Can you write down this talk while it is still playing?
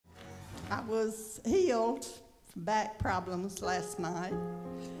I was healed from back problems last night.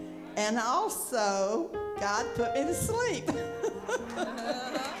 And also, God put me to sleep.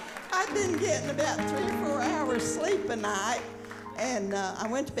 I've been getting about 3 or 4 hours sleep a night. And I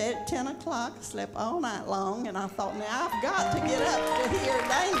went to bed at 10 o'clock, slept all night long, and I thought, now I've got to get up to hear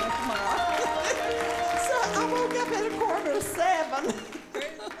Dayna tomorrow. So I woke up at 6:45.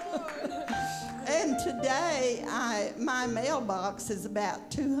 And today, my mailbox is about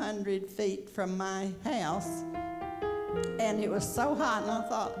 200 feet from my house. And it was so hot, and I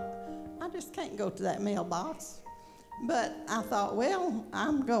thought, I just can't go to that mailbox. But I thought, well,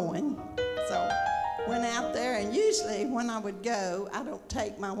 I'm going. So went out there, and usually when I would go, I don't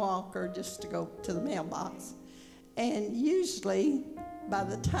take my walker just to go to the mailbox. And usually, by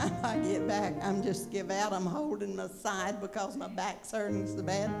the time I get back, I'm just give out. I'm holding my side because my back's hurting so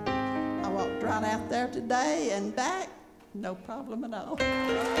bad. I walked right out there today and back, no problem at all.